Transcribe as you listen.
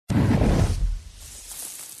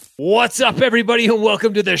What's up, everybody, and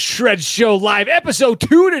welcome to the Shred Show Live, episode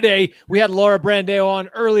 2 today. We had Laura Brandeo on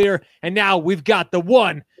earlier, and now we've got the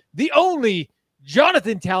one, the only,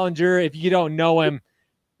 Jonathan Tallinger. If you don't know him,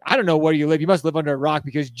 I don't know where you live. You must live under a rock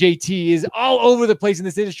because JT is all over the place in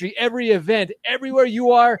this industry. Every event, everywhere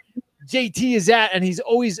you are, JT is at, and he's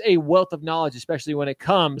always a wealth of knowledge, especially when it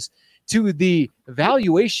comes to the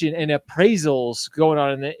valuation and appraisals going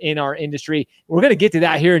on in our industry. We're going to get to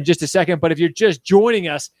that here in just a second, but if you're just joining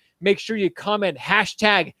us, make sure you comment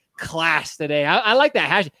hashtag class today. I like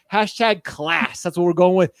that hashtag class. That's what we're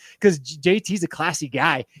going with because JT's a classy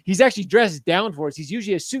guy. He's actually dressed down for us. He's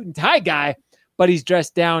usually a suit and tie guy, but he's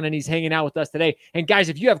dressed down and he's hanging out with us today. And guys,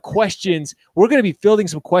 if you have questions, we're going to be fielding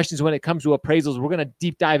some questions when it comes to appraisals. We're going to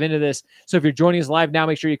deep dive into this. So if you're joining us live now,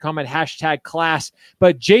 make sure you comment hashtag class.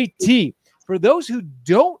 But JT, for those who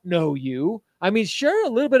don't know you, share a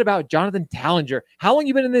little bit about Jonathan Tallinger. How long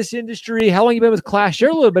you been in this industry? How long you been with class? Share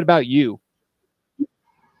a little bit about you.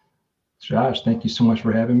 Josh, thank you so much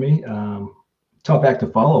for having me. Tough act to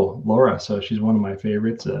follow, Laura. So she's one of my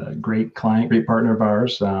favorites, a great client, great partner of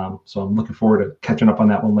ours. So I'm looking forward to catching up on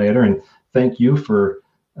that one later. And thank you for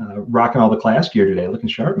rocking all the class gear today. Looking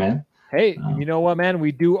sharp, man. Hey, you know what, man?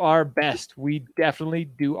 We do our best. We definitely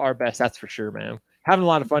do our best. That's for sure, man. Having a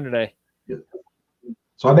lot of fun today. Yeah.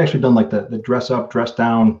 So I've actually done like the dress up, dress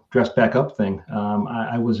down, dress back up thing.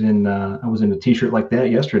 I was in a t-shirt like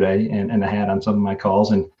that yesterday and a hat on some of my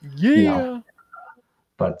calls and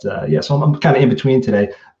so I'm kind of in between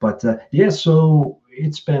today. But so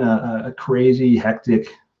it's been a crazy, hectic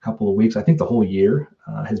couple of weeks. I think the whole year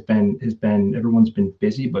has been everyone's been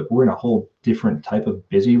busy, but we're in a whole different type of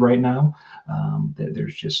busy right now.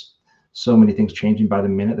 There's just so many things changing by the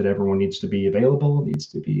minute that everyone needs to be available, needs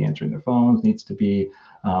to be answering their phones, needs to be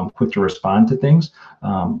quick to respond to things.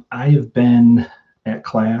 I have been at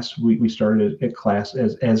class. We started at class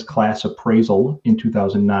as class appraisal in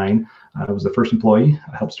 2009. I was the first employee.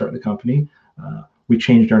 I helped start the company. We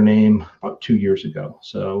changed our name about 2 years ago.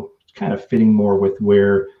 So it's kind of fitting more with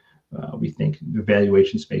where we think the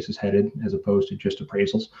valuation space is headed as opposed to just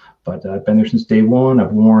appraisals. But I've been there since day one.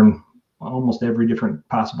 I've worn almost every different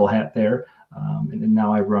possible hat there. And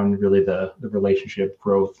now I run really the relationship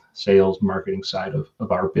growth, sales, marketing side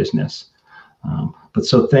of our business. But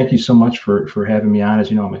so thank you so much for having me on.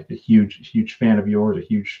 As you know, I'm a huge fan of yours, a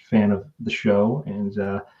huge fan of the show. And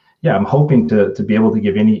I'm hoping to be able to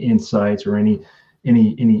give any insights or any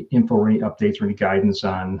info or any updates or any guidance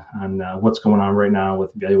on what's going on right now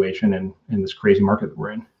with valuation and this crazy market that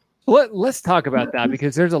we're in. Let's talk about that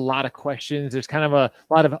because there's a lot of questions. There's kind of a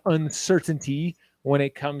lot of uncertainty when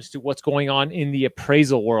it comes to what's going on in the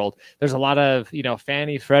appraisal world. There's a lot of,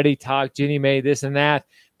 Fannie, Freddie talk, Ginnie Mae, this and that,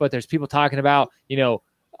 but there's people talking about,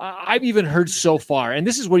 I've even heard so far, and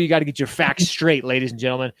this is where you got to get your facts straight, ladies and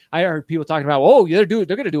gentlemen. I heard people talking about, they're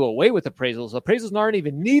going to do away with appraisals. Appraisals aren't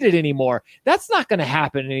even needed anymore. That's not going to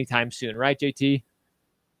happen anytime soon, right, JT?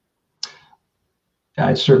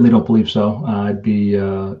 I certainly don't believe so. I'd be,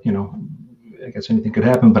 I guess anything could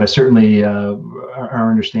happen, but I certainly, our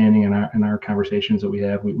understanding and our conversations that we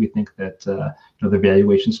have, we think that the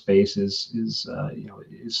valuation space is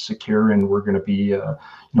secure, and we're going to be, we're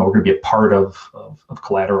going to be a part of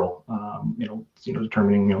collateral,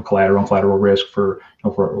 determining collateral risk for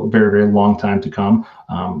a very, very long time to come.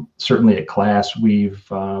 Certainly at class, we've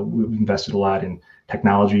invested a lot in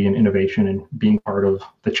technology and innovation and being part of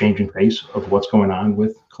the changing face of what's going on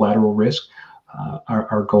with collateral risk.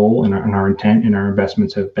 Our goal and our intent and our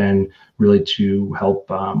investments have been really to help,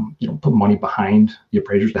 put money behind the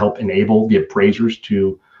appraisers to help enable the appraisers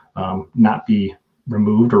to not be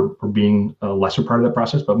removed or being a lesser part of the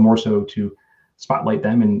process, but more so to spotlight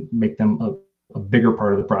them and make them a bigger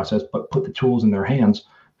part of the process, but put the tools in their hands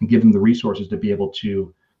and give them the resources to be able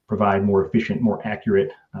to provide more efficient, more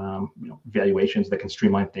accurate valuations that can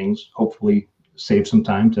streamline things, hopefully save some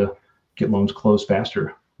time to get loans closed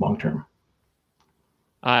faster long term.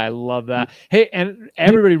 I love that. Hey, and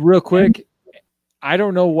everybody real quick, I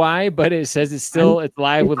don't know why, but it says it's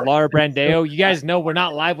live with Laura Brandeo. You guys know we're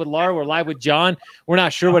not live with Laura. We're live with John. We're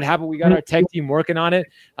not sure what happened. We got our tech team working on it.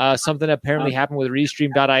 Something apparently happened with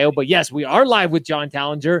Restream.io. But yes, we are live with Jon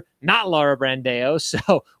Tallinger, not Laura Brandeo.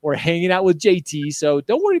 So we're hanging out with JT. So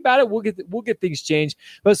don't worry about it. We'll get things changed.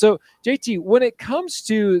 But so JT, when it comes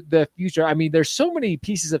to the future, there's so many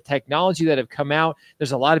pieces of technology that have come out.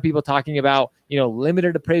 There's a lot of people talking about,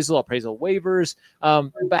 limited appraisal waivers.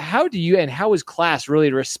 But how is class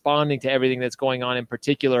really responding to everything that's going on in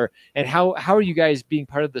particular? And how are you guys being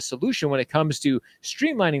part of the solution when it comes to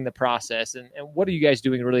streamlining the process? And what are you guys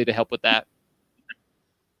doing really to help with that?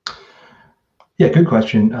 Yeah, good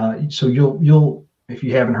question. So you'll if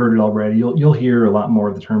you haven't heard it already, you'll hear a lot more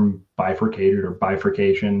of the term bifurcated or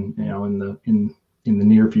bifurcation, in the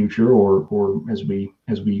near future, or as we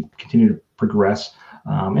continue to progress.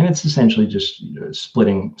 And it's essentially just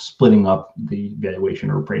splitting up the valuation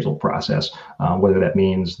or appraisal process, whether that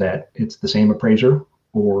means that it's the same appraiser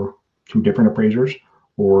or two different appraisers,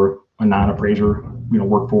 or a non-appraiser,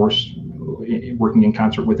 workforce working in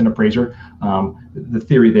concert with an appraiser. The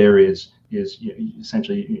theory there is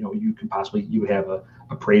essentially, you would have a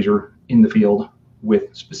appraiser in the field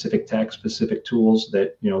with specific tech, specific tools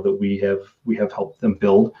that we have helped them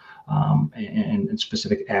build, and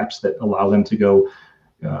specific apps that allow them to go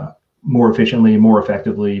more efficiently, more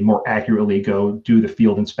effectively, more accurately go do the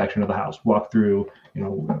field inspection of the house, walk through.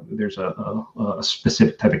 There's a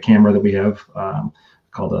specific type of camera that we have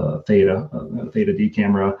called a Theta D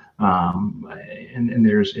camera, and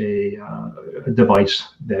there's a device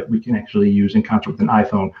that we can actually use in concert with an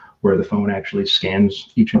iPhone, where the phone actually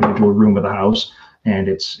scans each individual room of the house, and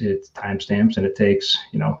it's timestamps, and it takes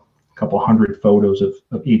a couple hundred photos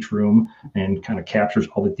of each room and kind of captures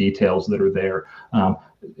all the details that are there.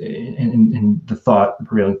 And the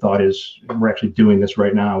prevailing thought is we're actually doing this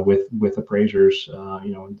right now with appraisers,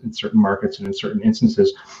 in certain markets and in certain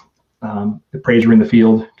instances. The appraiser in the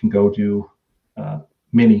field can go do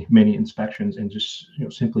many inspections and just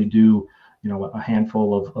simply do a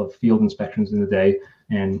handful of field inspections in a day,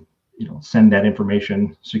 and send that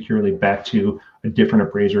information securely back to a different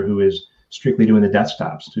appraiser who is strictly doing the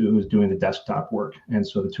desktops, who is doing the desktop work. And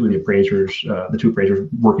so the two appraisers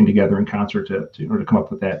working together in concert in order to come up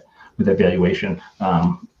with that valuation.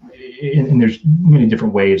 And there's many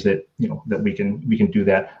different ways that that we can do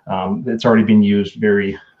that. It's already been used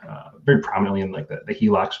very prominently in like the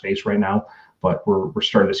HELOC space right now, but we're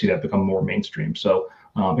starting to see that become more mainstream. So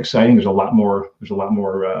exciting. There's a lot more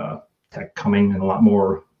tech coming, and a lot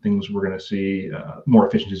more things we're going to see. More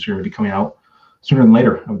efficiencies are going to be coming out sooner than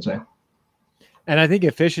later, I would say. And I think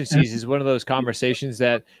efficiencies is one of those conversations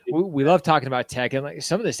that we love talking about tech, and like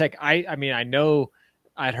some of this tech, I mean, I know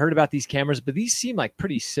I'd heard about these cameras, but these seem like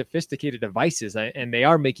pretty sophisticated devices, and they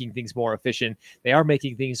are making things more efficient. They are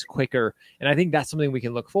making things quicker. And I think that's something we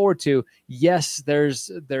can look forward to. Yes, there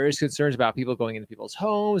is concerns about people going into people's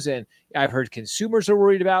homes. And I've heard consumers are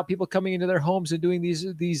worried about people coming into their homes and doing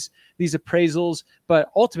these appraisals.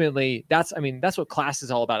 But ultimately, that's what class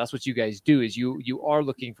is all about. That's what you guys do, is you are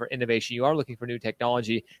looking for innovation. You are looking for new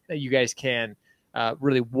technology that you guys can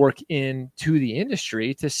really work into the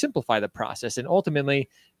industry to simplify the process, and ultimately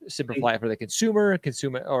simplify it for the consumer,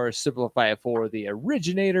 or simplify it for the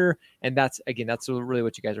originator. And that's really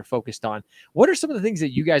what you guys are focused on. What are some of the things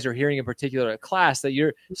that you guys are hearing in particular at class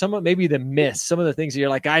that maybe the myths, some of the things that you're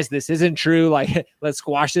like, guys, this isn't true. Like, let's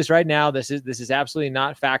squash this right now. This is absolutely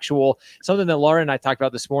not factual. Something that Laura and I talked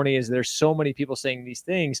about this morning is there's so many people saying these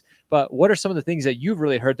things, but what are some of the things that you've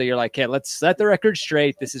really heard that you're like, hey, let's set the record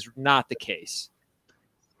straight. This is not the case.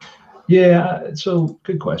 Yeah, so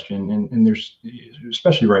good question. And there's,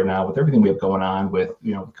 especially right now with everything we have going on with,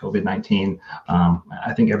 COVID-19,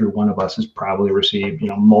 I think every one of us has probably received,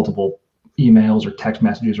 multiple emails or text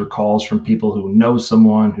messages or calls from people who know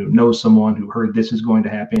someone who heard this is going to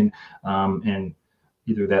happen. And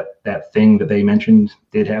either that thing that they mentioned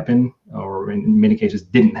did happen, or in many cases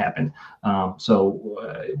didn't happen. So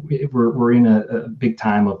we're in a big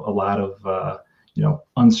time of a lot of,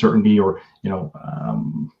 uncertainty, or,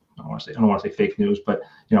 I don't want to say fake news, but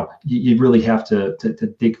you really have to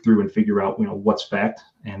dig through and figure out what's fact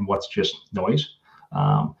and what's just noise.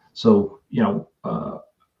 So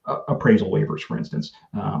appraisal waivers, for instance.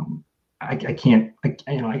 I can't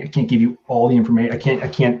give you all the information.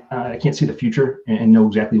 I can't see the future and know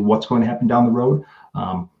exactly what's going to happen down the road.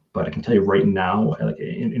 But I can tell you right now, like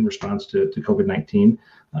in response to COVID-19,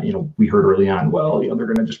 we heard early on, well, they're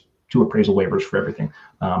going to just do appraisal waivers for everything.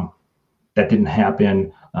 That didn't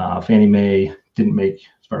happen. Fannie Mae didn't make,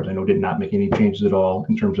 as far as I know, did not make any changes at all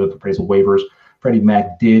in terms of appraisal waivers. Freddie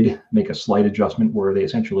Mac did make a slight adjustment where they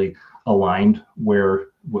essentially aligned with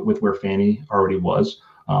where Fannie already was.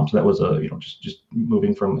 So that was just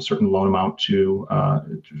moving from a certain loan amount to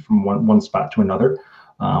from one spot to another.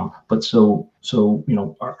 But so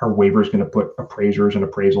our waiver is going to put appraisers and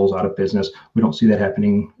appraisals out of business. We don't see that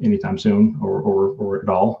happening anytime soon, or at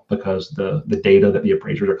all, because the data that the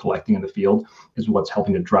appraisers are collecting in the field is what's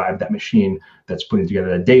helping to drive that machine that's putting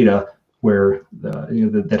together the data where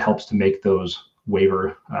that helps to make those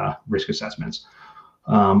waiver risk assessments.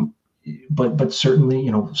 But certainly,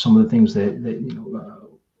 some of the things that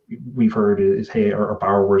we've heard is, hey, our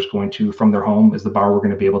borrower is going to, from their home, is the borrower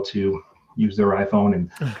going to be able to use their iPhone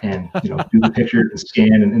and do the picture and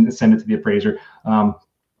scan and send it to the appraiser.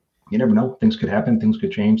 you never know. Things could happen. Things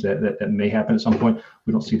could change. That may happen at some point.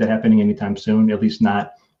 We don't see that happening anytime soon, at least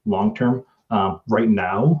not long term. Right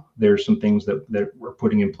now, there's some things that we're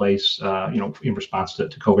putting in place, in response to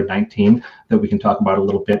COVID-19 that we can talk about a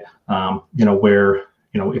little bit. Where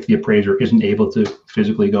if the appraiser isn't able to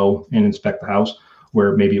physically go and inspect the house,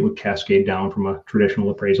 where maybe it would cascade down from a traditional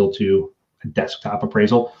appraisal to a desktop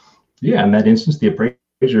appraisal. Yeah, in that instance, the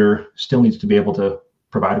appraiser still needs to be able to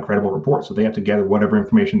provide a credible report. So they have to gather whatever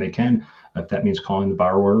information they can. If that means calling the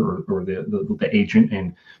borrower or the agent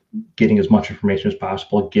and getting as much information as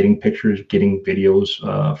possible, getting pictures, getting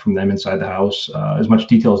videos from them inside the house, as much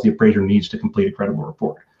detail as the appraiser needs to complete a credible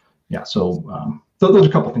report. Yeah, so those are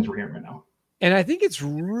a couple of things we're hearing right now. And I think it's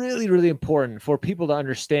really, really important for people to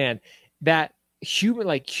understand that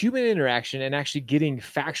human interaction and actually getting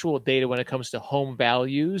factual data when it comes to home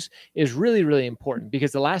values is really, really important,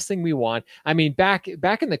 because the last thing we want, I mean, back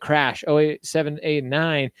in the crash, 08, 7, 8,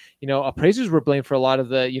 9, appraisers were blamed for a lot of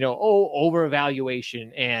the,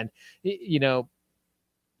 overvaluation, and,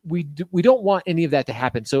 we don't want any of that to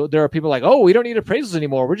happen. So there are people like, oh, we don't need appraisals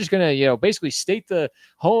anymore. We're just going to, basically state the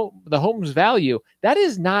home's value. That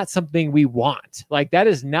is not something we want. Like, that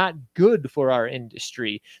is not good for our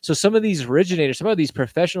industry. So some of these originators, some of these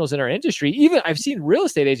professionals in our industry, even I've seen real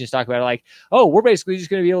estate agents talk about it, like, oh, we're basically just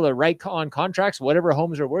going to be able to write on contracts whatever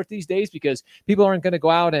homes are worth these days, because people aren't going to go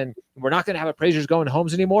out and we're not going to have appraisers going to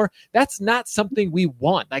homes anymore. That's not something we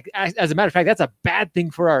want. Like, as a matter of fact, that's a bad thing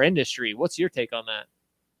for our industry. What's your take on that?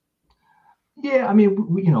 Yeah, I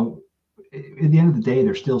mean, at the end of the day,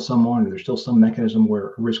 there's still some mechanism where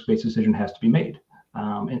a risk-based decision has to be made,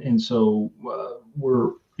 and so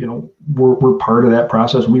we're part of that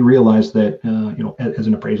process. We realize that as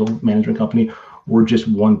an appraisal management company, we're just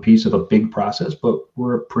one piece of a big process, but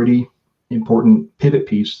we're a pretty important pivot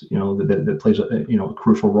piece, that plays a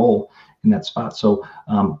crucial role in that spot. So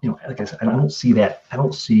like I said, I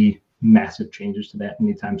don't see massive changes to that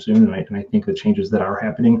anytime soon. And I think the changes that are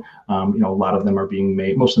happening, a lot of them are being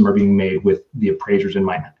made, most of them are being made with the appraisers in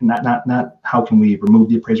mind. Not how can we remove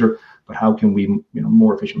the appraiser, but how can we,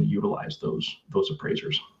 more efficiently utilize those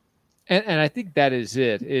appraisers. And I think that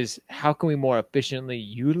is how can we more efficiently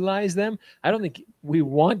utilize them? I don't think we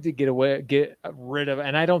want to get rid of,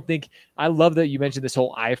 and I love that you mentioned this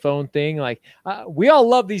whole iPhone thing. Like, we all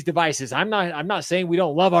love these devices. I'm not saying we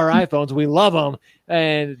don't love our iPhones. We love them.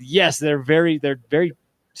 And yes, they're very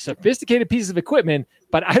sophisticated pieces of equipment,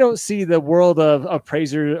 but I don't see the world of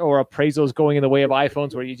appraisers or appraisals going in the way of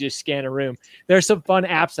iPhones where you just scan a room. There's some fun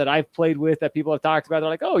apps that I've played with that people have talked about. They're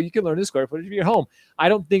like, oh, you can learn the square footage of your home. I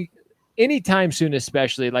don't think anytime soon,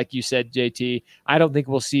 especially like you said, JT, I don't think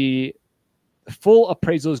we'll see full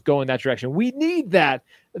appraisals go in that direction. We need that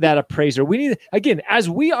appraiser. We need, again, as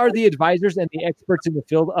we are the advisors and the experts in the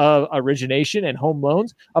field of origination and home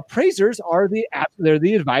loans, appraisers are they're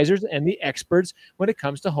the advisors and the experts when it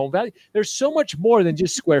comes to home value. There's so much more than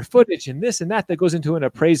just square footage and this and that goes into an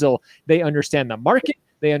appraisal. They understand the market,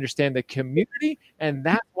 they understand the community, and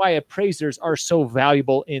that's why appraisers are so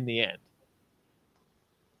valuable in the end.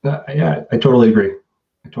 Yeah, I totally agree.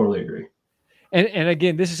 And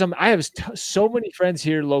again, this is something I have so many friends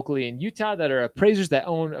here locally in Utah that are appraisers that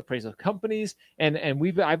own appraisal companies, and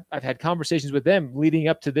I've had conversations with them leading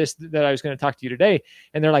up to this that I was going to talk to you today,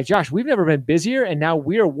 and they're like, Josh, we've never been busier, and now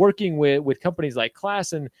we are working with companies like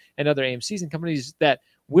Class and other AMCs and companies that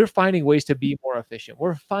we're finding ways to be more efficient.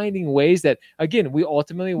 We're finding ways that, again, we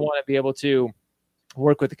ultimately want to be able to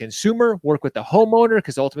work with the consumer, work with the homeowner,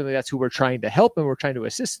 because ultimately that's who we're trying to help and we're trying to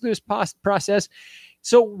assist through this process.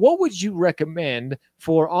 So what would you recommend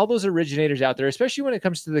for all those originators out there, especially when it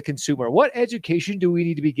comes to the consumer? What education do we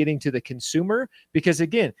need to be getting to the consumer? Because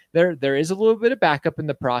again, there is a little bit of backup in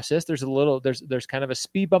the process. There's kind of a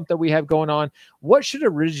speed bump that we have going on. What should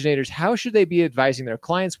originators, how should they be advising their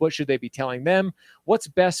clients? What should they be telling them? What's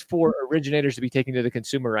best for originators to be taking to the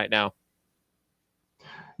consumer right now?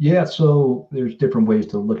 Yeah, so there's different ways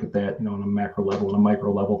to look at that, on a macro level and a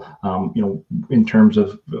micro level. In terms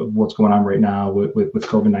of what's going on right now with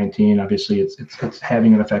COVID-19, obviously it's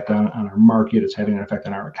having an effect on our market. It's having an effect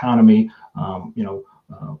on our economy.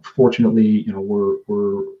 Fortunately,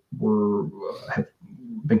 we're have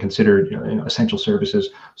been considered essential services,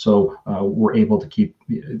 so we're able to keep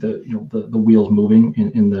the wheels moving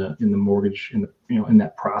in the mortgage in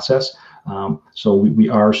that process. So we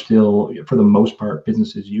are still, for the most part,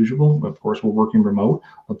 business as usual. Of course, we're working remote.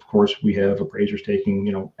 Of course, we have appraisers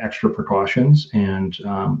taking extra precautions and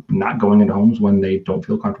not going into homes when they don't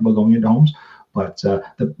feel comfortable going into homes. But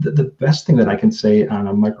the best thing that I can say on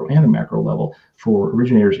a micro and a macro level for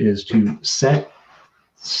originators is to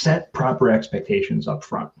set proper expectations up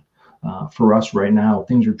front. For us right now,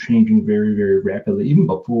 things are changing very, very rapidly. Even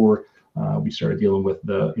before we started dealing with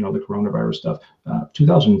the coronavirus stuff,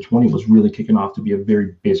 2020 was really kicking off to be a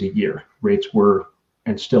very busy year. Rates were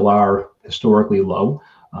and still are historically low,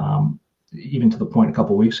 even to the point a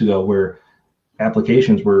couple of weeks ago where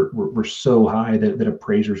applications were so high that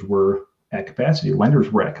appraisers were at capacity, lenders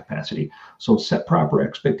were at capacity. So set proper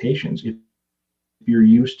expectations. If you're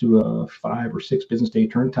used to a 5 or 6 business day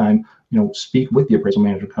turn time, speak with the appraisal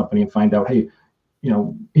management company and find out, hey,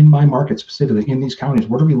 in my market specifically, in these counties,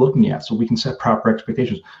 what are we looking at so we can set proper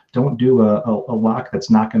expectations? Don't do a lock that's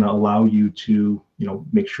not going to allow you to,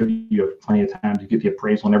 make sure you have plenty of time to get the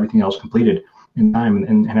appraisal and everything else completed in time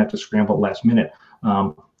and have to scramble at last minute.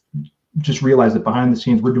 Just realize that behind the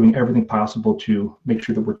scenes, we're doing everything possible to make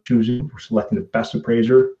sure that we're selecting the best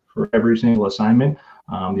appraiser for every single assignment,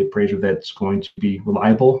 the appraiser that's going to be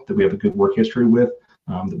reliable, that we have a good work history with,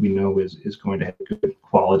 that we know is going to have a good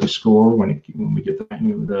quality score when we get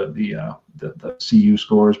the CU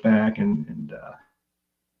scores back, and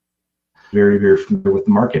very, very familiar with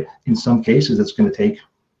the market. In some cases, it's going to take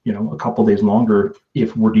a couple days longer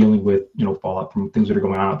if we're dealing with fallout from things that are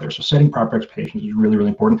going on out there. So setting proper expectations is really, really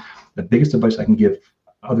important. The biggest advice I can give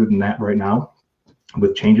other than that right now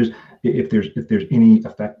with changes, if there's any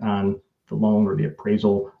effect on the loan or the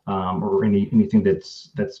appraisal, or anything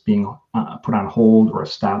that's being put on hold or a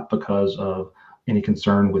stop because of any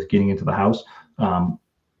concern with getting into the house,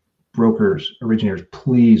 brokers, originators,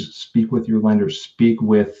 please speak with your lenders, speak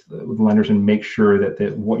with the lenders, and make sure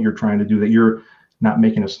that what you're trying to do, that you're not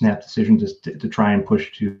making a snap decision just to try and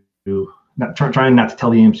push trying not to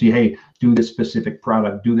tell the AMC, hey, do this specific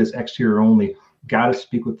product, do this exterior only. Got to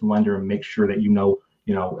speak with the lender and make sure that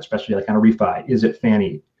especially like on a refi, is it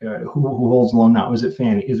Fannie? Who holds the loan now? Is it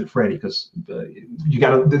Fannie? Is it Freddie? Because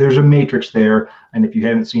there's a matrix there, and if you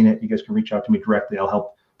haven't seen it, you guys can reach out to me directly. I'll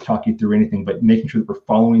help talk you through anything, but making sure that we're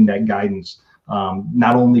following that guidance,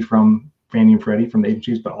 not only from Fannie and Freddie, from the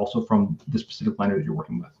agencies, but also from the specific lender that you're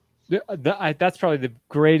working with. That's probably the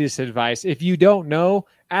greatest advice. If you don't know,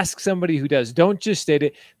 ask somebody who does. Don't just state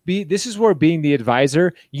it. This is where being the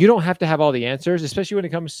advisor, you don't have to have all the answers, especially when it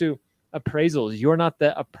comes to appraisals. You're not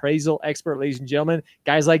the appraisal expert, ladies and gentlemen.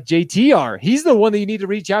 Guys like JT are. He's the one that you need to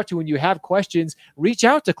reach out to when you have questions. Reach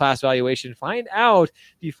out to Class Valuation. Find out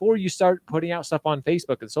before you start putting out stuff on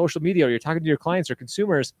Facebook and social media, or you're talking to your clients or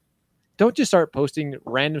consumers. Don't just start posting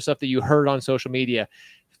random stuff that you heard on social media.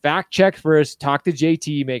 Fact check first, talk to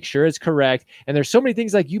JT, make sure it's correct. And there's so many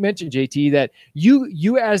things, like you mentioned, JT, that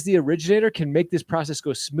you as the originator can make this process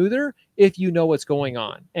go smoother if you know what's going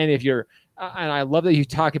on. And if you're, and I love that you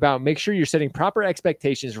talk about, make sure you're setting proper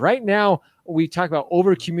expectations. Right now, we talk about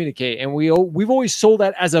over communicate, and we've always sold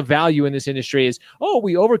that as a value in this industry is,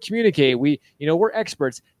 we over communicate. We're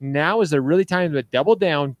experts. Now is the really time to double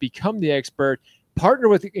down, become the expert, partner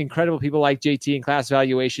with incredible people like JT and Class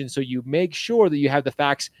Valuation, so you make sure that you have the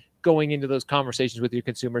facts going into those conversations with your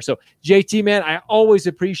consumer. So JT, man, I always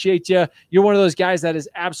appreciate you. You're one of those guys that is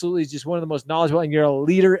absolutely just one of the most knowledgeable, and you're a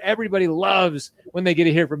leader. Everybody loves when they get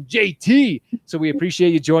to hear from JT. So we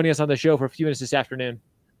appreciate you joining us on the show for a few minutes this afternoon.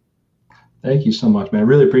 Thank you so much, man. I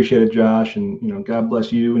really appreciate it, Josh. And, God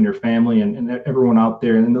bless you and your family and everyone out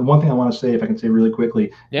there. And the one thing I want to say, if I can say really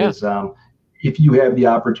quickly, is if you have the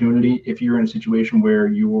opportunity, if you're in a situation where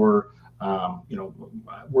you're,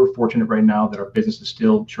 we're fortunate right now that our business is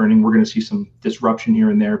still churning. We're going to see some disruption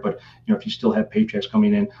here and there, but if you still have paychecks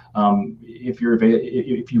coming in, if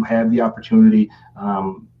you have the opportunity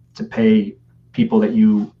to pay people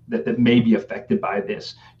that may be affected by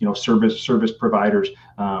this, service providers,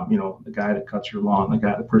 the guy that cuts your lawn,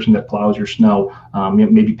 the person that plows your snow,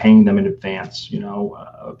 maybe paying them in advance,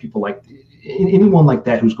 people like anyone like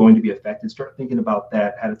that who's going to be affected. Start thinking about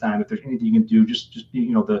that at a time. If there's anything you can do, just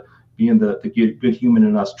be, being the good human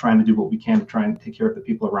in us, trying to do what we can to try and take care of the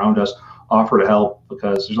people around us, offer to help,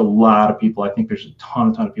 because there's a lot of people. I think there's a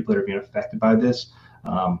ton of people that are being affected by this.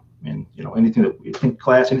 And anything that we think,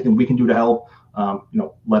 Class, anything we can do to help,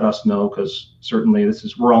 let us know, because certainly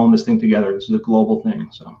we're all in this thing together. This is a global thing.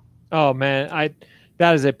 So. Oh man,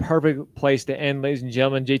 that is a perfect place to end, ladies and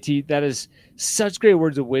gentlemen. JT, that is such great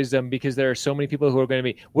words of wisdom, because there are so many people who are going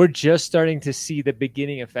to we're just starting to see the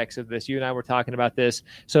beginning effects of this. You and I were talking about this.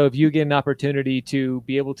 So if you get an opportunity to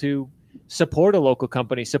be able to support a local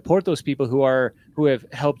company, support those people who have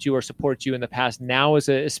helped you or support you in the past. Now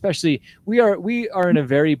especially we are in a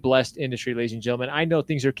very blessed industry, ladies and gentlemen. I know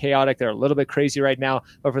things are chaotic. They're a little bit crazy right now,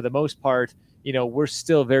 but for the most part, we're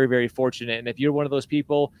still very, very fortunate. And if you're one of those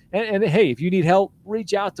people, and hey, if you need help,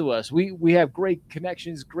 reach out to us. We have great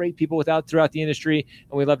connections, great people throughout the industry,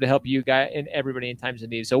 and we love to help you guys and everybody in times of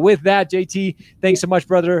need. So with that, JT, thanks so much,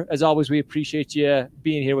 brother. As always, we appreciate you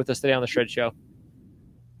being here with us today on the Shred Show.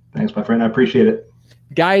 Thanks, my friend. I appreciate it.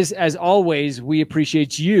 Guys, as always, we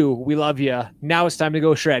appreciate you. We love you. Now it's time to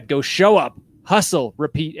go shred. Go show up, hustle,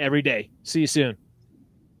 repeat every day. See you soon.